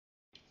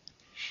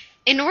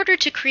In order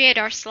to create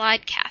our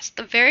SlideCast,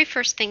 the very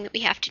first thing that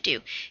we have to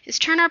do is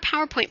turn our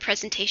PowerPoint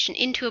presentation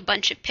into a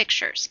bunch of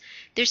pictures.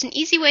 There's an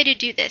easy way to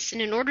do this,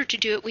 and in order to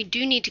do it, we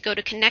do need to go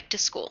to Connect to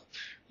School,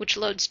 which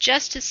loads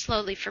just as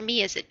slowly for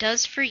me as it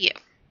does for you.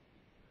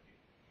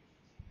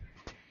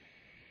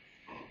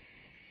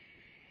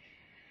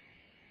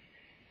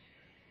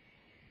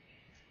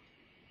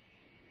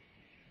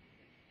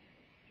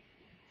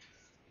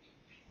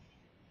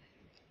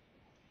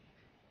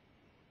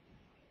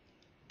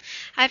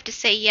 I have to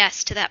say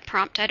yes to that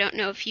prompt. I don't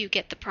know if you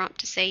get the prompt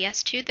to say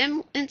yes to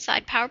them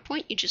inside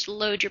PowerPoint. You just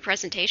load your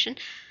presentation.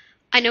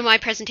 I know my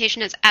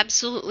presentation has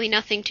absolutely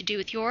nothing to do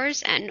with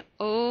yours, and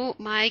oh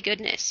my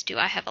goodness, do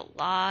I have a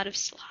lot of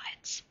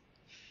slides.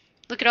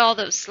 Look at all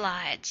those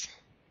slides.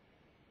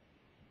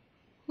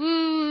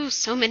 Ooh,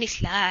 so many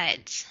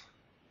slides.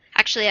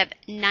 Actually, I have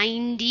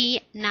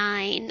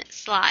 99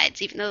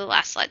 slides, even though the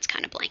last slide's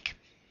kind of blank.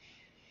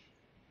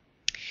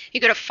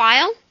 You go to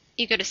File,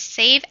 you go to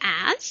Save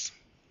As,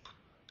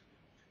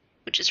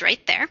 which is right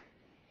there.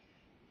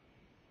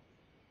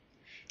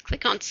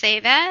 Click on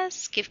Save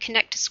As, give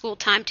Connect to School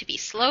time to be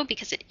slow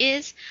because it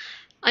is.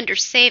 Under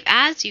Save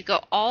As, you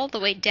go all the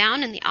way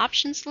down in the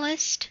options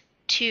list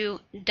to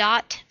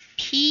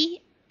 .png,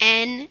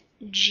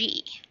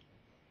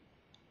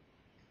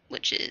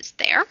 which is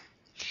there.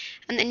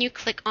 And then you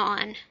click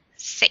on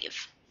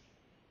Save.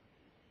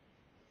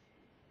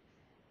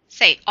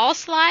 Say All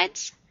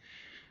Slides,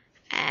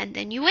 and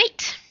then you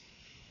wait.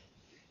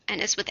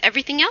 And as with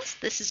everything else,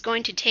 this is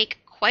going to take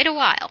quite a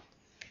while.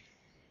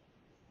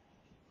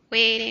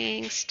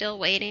 Waiting, still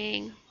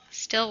waiting,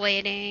 still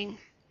waiting.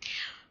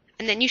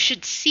 And then you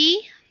should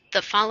see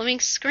the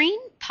following screen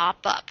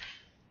pop up.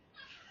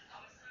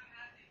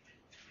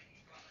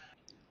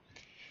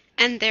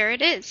 And there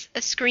it is,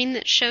 a screen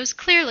that shows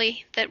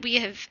clearly that we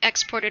have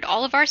exported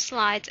all of our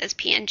slides as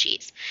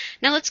PNGs.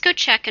 Now let's go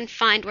check and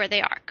find where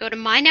they are. Go to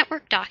My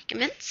Network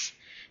Documents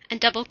and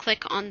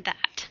double-click on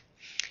that.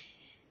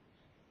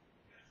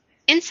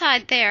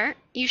 Inside there,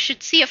 you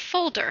should see a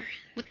folder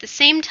with the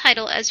same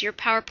title as your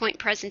PowerPoint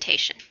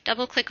presentation.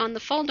 Double-click on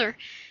the folder,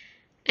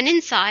 and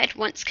inside,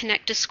 once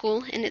Connect to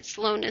School in its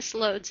slowness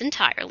loads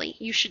entirely,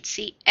 you should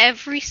see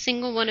every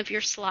single one of your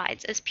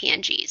slides as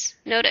PNGs.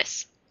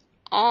 Notice,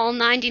 all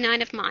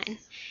 99 of mine.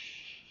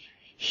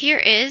 Here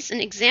is an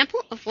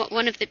example of what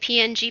one of the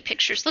PNG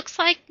pictures looks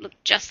like,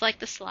 just like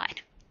the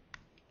slide.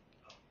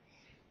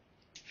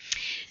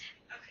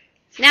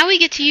 Now we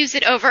get to use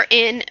it over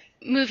in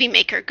Movie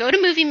Maker. Go to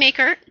Movie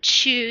Maker,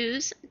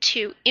 choose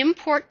to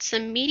import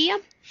some media,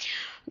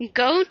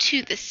 go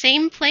to the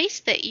same place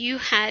that you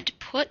had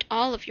put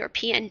all of your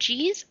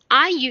PNGs.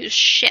 I use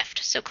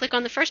Shift, so click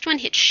on the first one,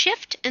 hit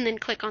Shift, and then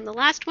click on the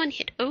last one,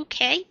 hit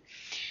OK.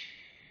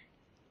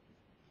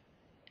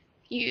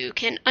 You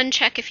can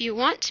uncheck if you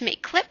want to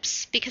make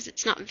clips because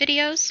it's not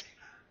videos.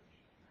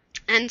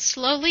 And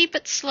slowly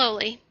but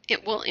slowly,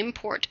 it will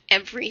import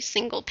every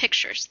single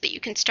picture so that you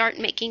can start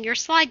making your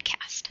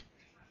SlideCast.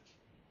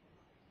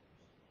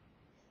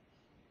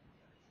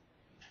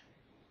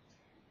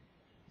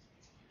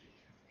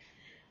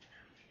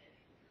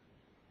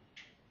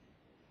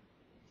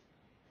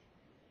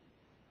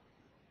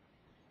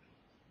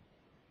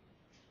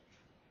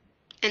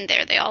 And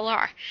there they all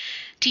are.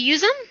 To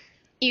use them,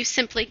 you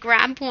simply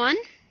grab one.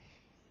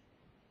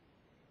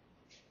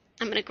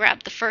 I'm going to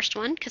grab the first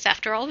one because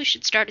after all we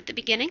should start at the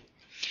beginning.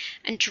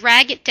 And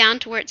drag it down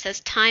to where it says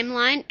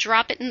Timeline.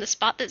 Drop it in the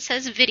spot that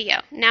says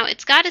Video. Now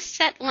it's got a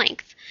set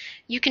length.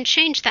 You can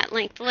change that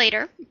length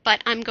later,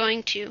 but I'm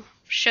going to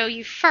show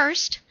you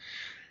first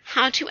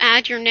how to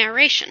add your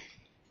narration.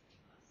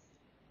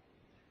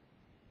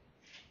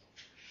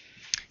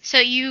 So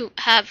you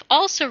have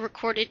also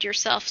recorded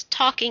yourself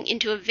talking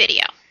into a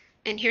video.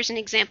 And here's an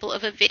example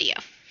of a video.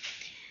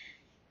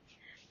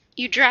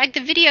 You drag the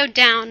video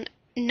down,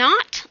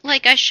 not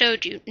like I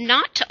showed you,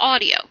 not to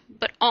audio,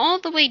 but all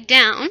the way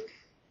down.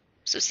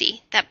 So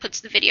see, that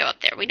puts the video up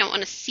there. We don't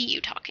want to see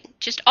you talking.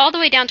 Just all the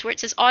way down to where it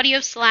says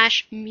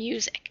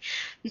audio/music.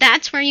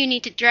 That's where you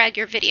need to drag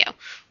your video,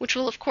 which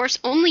will of course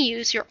only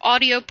use your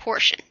audio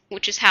portion,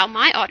 which is how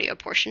my audio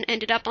portion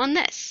ended up on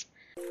this.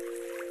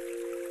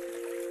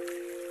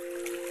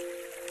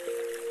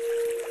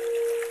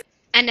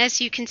 And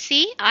as you can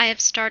see, I have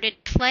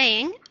started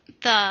playing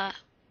the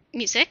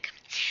music.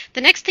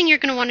 The next thing you're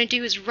going to want to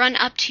do is run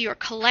up to your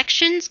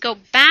collections, go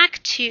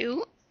back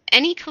to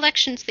any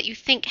collections that you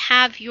think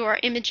have your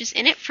images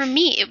in it. For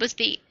me, it was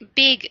the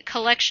big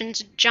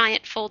collections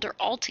giant folder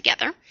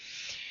altogether.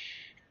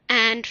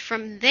 And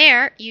from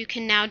there, you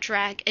can now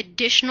drag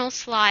additional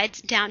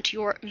slides down to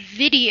your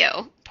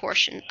video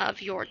portion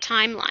of your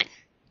timeline.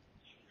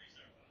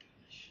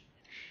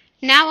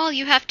 Now all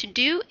you have to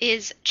do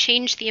is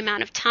change the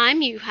amount of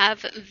time you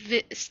have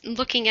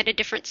looking at a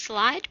different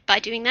slide. By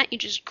doing that, you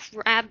just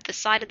grab the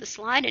side of the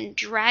slide and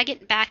drag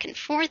it back and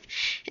forth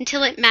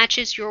until it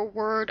matches your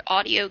word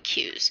audio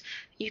cues.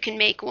 You can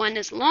make one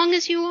as long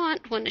as you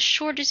want, one as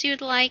short as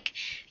you'd like.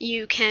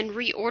 You can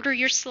reorder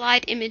your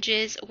slide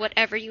images,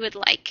 whatever you would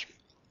like.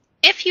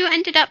 If you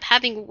ended up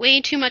having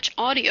way too much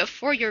audio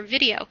for your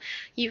video,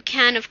 you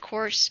can, of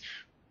course,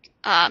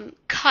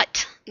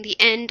 cut the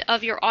end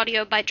of your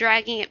audio by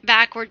dragging it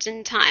backwards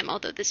in time,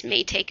 although this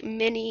may take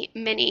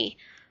many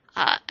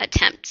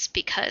attempts,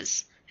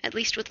 because at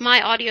least with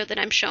my audio that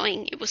I'm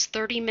showing, it was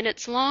 30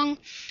 minutes long,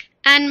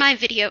 and my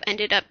video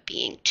ended up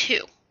being 2.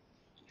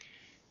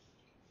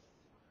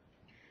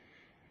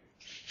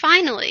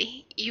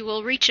 Finally, you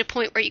will reach a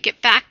point where you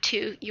get back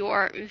to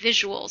your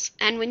visuals,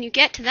 and when you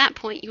get to that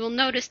point, you will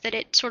notice that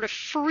it sort of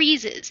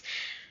freezes.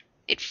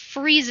 It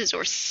freezes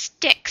or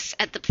sticks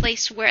at the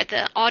place where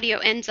the audio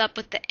ends up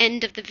with the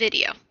end of the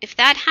video. If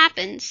that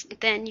happens,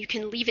 then you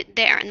can leave it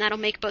there, and that'll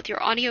make both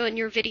your audio and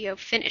your video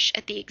finish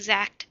at the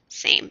exact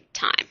same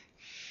time.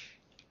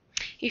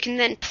 You can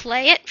then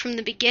play it from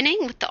the beginning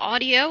with the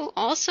audio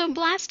also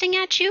blasting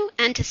at you,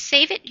 and to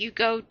save it, you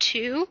go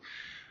to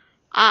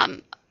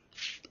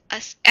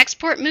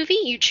export movie,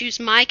 you choose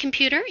My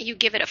Computer, you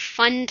give it a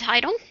fun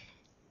title,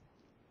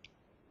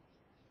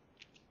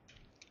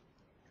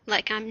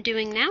 like I'm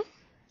doing now.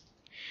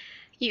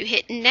 You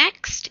hit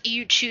next,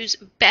 you choose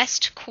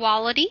best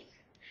quality,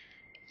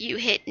 you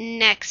hit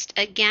next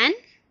again,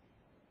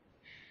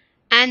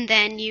 and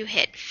then you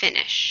hit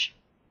finish.